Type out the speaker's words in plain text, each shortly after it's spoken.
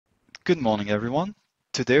Good morning, everyone.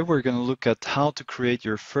 Today we're going to look at how to create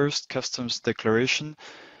your first customs declaration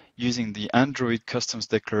using the Android Customs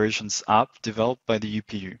Declarations app developed by the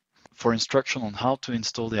UPU. For instruction on how to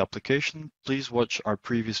install the application, please watch our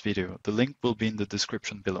previous video. The link will be in the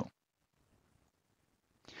description below.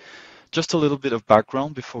 Just a little bit of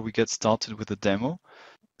background before we get started with the demo.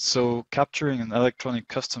 So capturing an electronic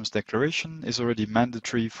customs declaration is already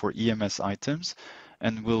mandatory for EMS items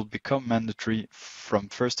and will become mandatory from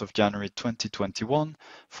 1st of January 2021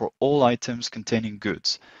 for all items containing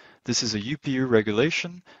goods. This is a UPU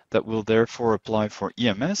regulation that will therefore apply for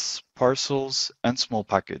EMS, parcels, and small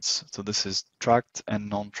packets. So this is tracked and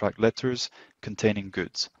non-tracked letters containing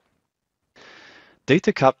goods.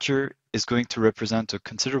 Data capture is going to represent a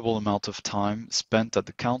considerable amount of time spent at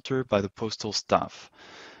the counter by the postal staff,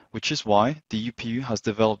 which is why the UPU has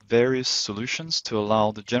developed various solutions to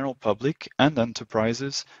allow the general public and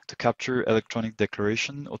enterprises to capture electronic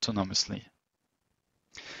declaration autonomously.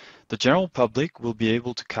 The general public will be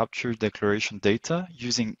able to capture declaration data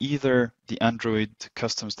using either the Android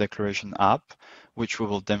Customs Declaration app, which we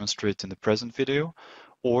will demonstrate in the present video,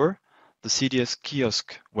 or the CDS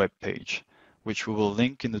kiosk webpage, which we will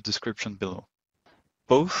link in the description below.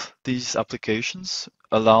 Both these applications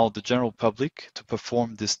allow the general public to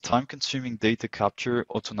perform this time-consuming data capture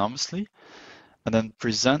autonomously and then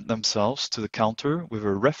present themselves to the counter with a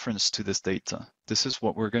reference to this data. This is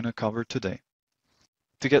what we're going to cover today.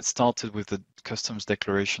 To get started with the Customs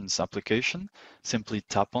Declarations application, simply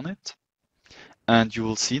tap on it, and you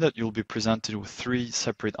will see that you'll be presented with three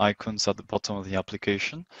separate icons at the bottom of the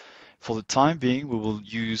application. For the time being, we will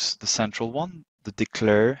use the central one, the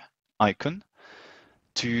Declare icon,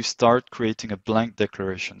 to start creating a blank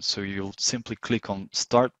declaration. So you'll simply click on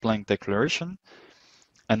Start Blank Declaration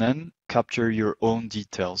and then capture your own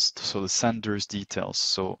details, so the sender's details.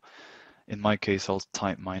 So in my case, I'll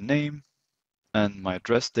type my name and my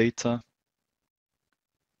address data.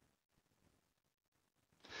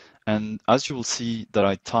 And as you will see that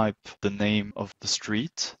I type the name of the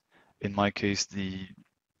street, in my case, the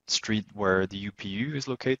street where the UPU is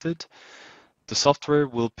located, the software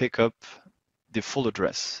will pick up the full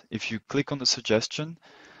address. If you click on the suggestion,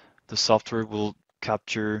 the software will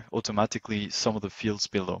capture automatically some of the fields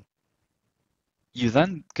below. You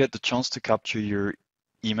then get the chance to capture your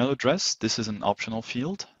email address. This is an optional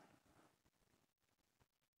field,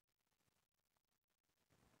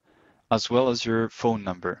 as well as your phone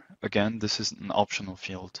number. Again, this is an optional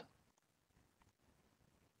field.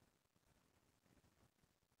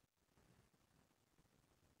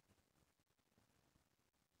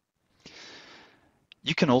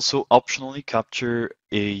 You can also optionally capture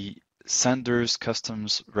a sender's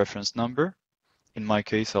customs reference number. In my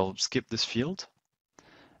case, I'll skip this field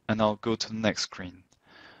and I'll go to the next screen.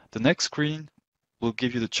 The next screen will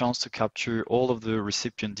give you the chance to capture all of the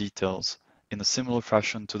recipient details in a similar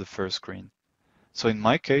fashion to the first screen. So in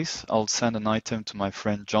my case, I'll send an item to my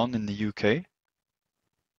friend John in the UK.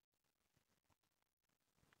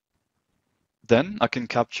 Then I can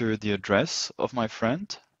capture the address of my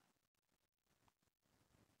friend.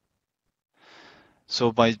 So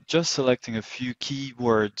by just selecting a few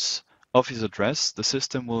keywords of his address, the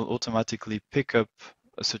system will automatically pick up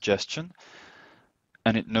a suggestion,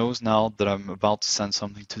 and it knows now that I'm about to send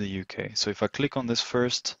something to the UK. So if I click on this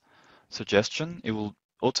first suggestion, it will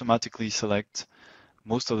automatically select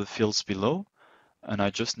most of the fields below, and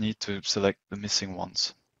I just need to select the missing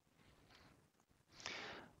ones.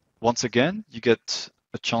 Once again, you get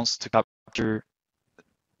a chance to capture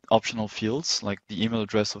optional fields like the email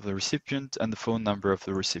address of the recipient and the phone number of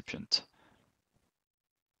the recipient.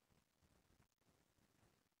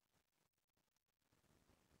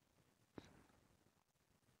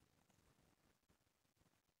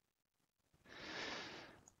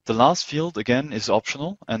 The last field again is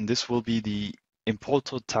optional, and this will be the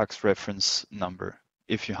imported tax reference number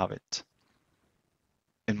if you have it.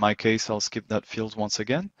 In my case, I'll skip that field once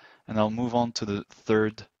again, and I'll move on to the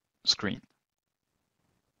third screen.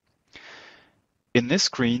 In this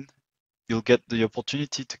screen, you'll get the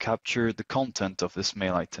opportunity to capture the content of this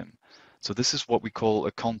mail item. So this is what we call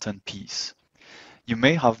a content piece. You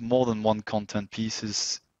may have more than one content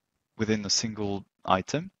pieces within a single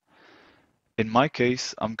item. In my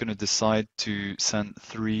case, I'm going to decide to send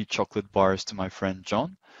 3 chocolate bars to my friend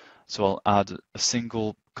John. So I'll add a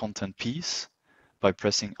single content piece by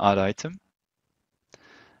pressing Add Item.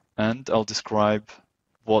 And I'll describe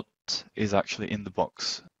what is actually in the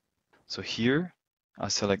box. So here, I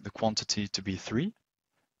select the quantity to be 3.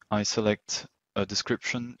 I select a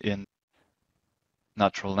description in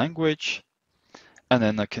natural language, And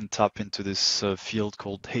then I can tap into this field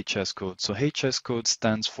called HS code. So HS code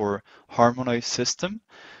stands for Harmonized System,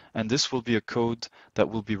 and this will be a code that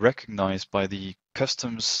will be recognized by the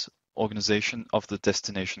customs organization of the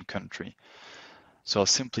destination country. So I'll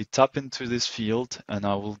simply tap into this field and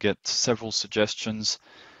I will get several suggestions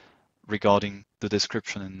regarding the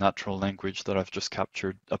description in natural language that I've just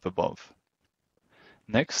captured up above.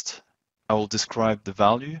 Next, I will describe the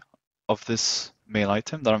value of this mail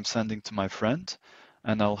item that I'm sending to my friend,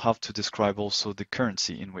 and I'll have to describe also the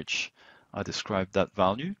currency in which I describe that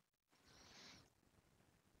value,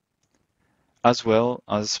 as well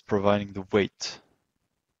as providing the weight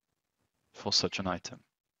for such an item.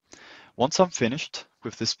 Once I'm finished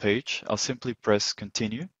with this page, I'll simply press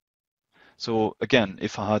continue. So again,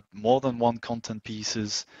 if I had more than one content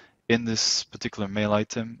pieces in this particular mail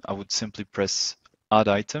item, I would simply press add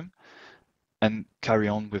item and carry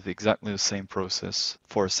on with exactly the same process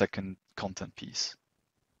for a second content piece.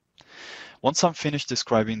 Once I'm finished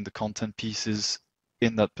describing the content pieces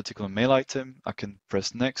in that particular mail item, I can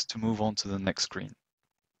press next to move on to the next screen.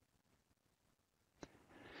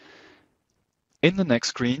 In the next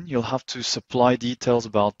screen, you'll have to supply details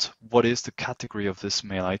about what is the category of this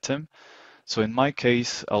mail item. So in my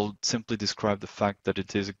case, I'll simply describe the fact that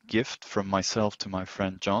it is a gift from myself to my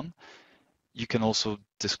friend John. You can also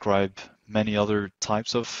describe many other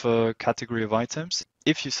types of category of items.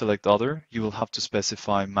 If you select other, you will have to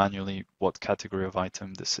specify manually what category of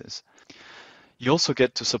item this is. You also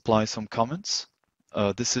get to supply some comments.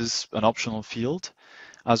 This is an optional field,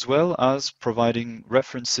 as well as providing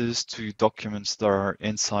references to documents that are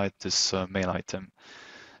inside this mail item.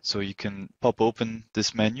 So you can pop open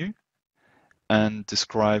this menu and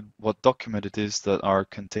describe what document it is that are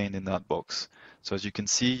contained in that box. So as you can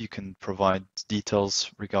see, you can provide details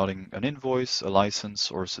regarding an invoice, a license,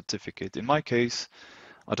 or a certificate. In my case,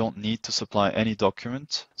 I don't need to supply any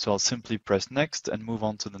document, so I'll simply press next and move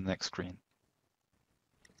on to the next screen.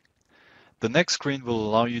 The next screen will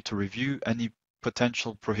allow you to review any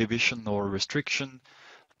potential prohibition or restriction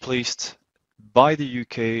placed by the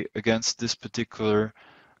UK against this particular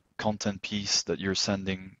content piece that you're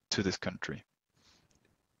sending to this country.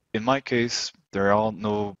 In my case, there are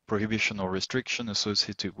no prohibition or restriction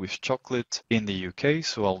associated with chocolate in the UK,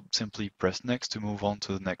 so I'll simply press next to move on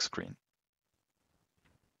to the next screen.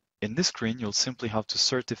 In this screen, you'll simply have to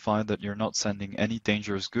certify that you're not sending any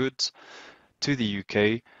dangerous goods to the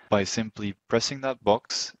UK by simply pressing that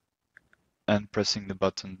box and pressing the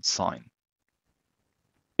button sign.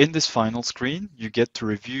 In this final screen, you get to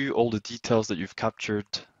review all the details that you've captured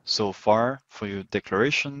so far for your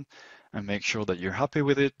declaration and make sure that you're happy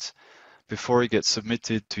with it before it gets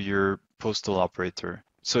submitted to your postal operator.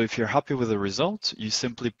 So if you're happy with the result, you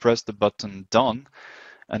simply press the button done,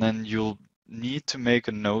 and then you'll need to make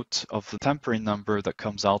a note of the tampering number that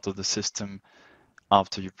comes out of the system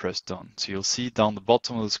after you press done. So you'll see down the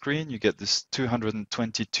bottom of the screen, you get this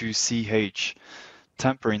 222CH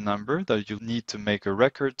tampering number that you'll need to make a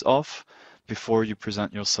record of before you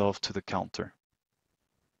present yourself to the counter.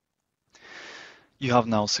 You have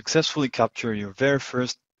now successfully captured your very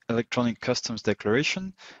first electronic customs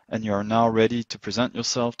declaration, and you are now ready to present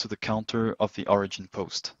yourself to the counter of the origin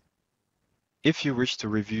post. If you wish to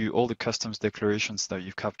review all the customs declarations that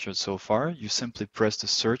you've captured so far, you simply press the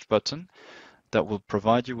search button that will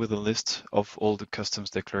provide you with a list of all the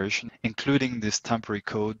customs declaration, including this temporary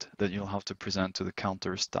code that you'll have to present to the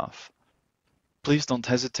counter staff. Please don't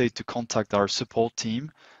hesitate to contact our support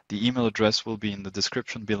team. The email address will be in the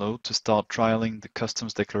description below to start trialing the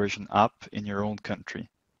customs declaration app in your own country.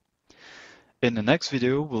 In the next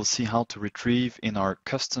video, we'll see how to retrieve in our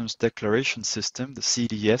customs declaration system, the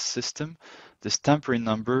CDS system, this temporary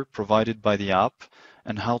number provided by the app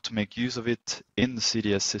and how to make use of it in the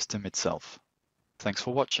CDS system itself. Thanks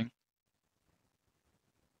for watching.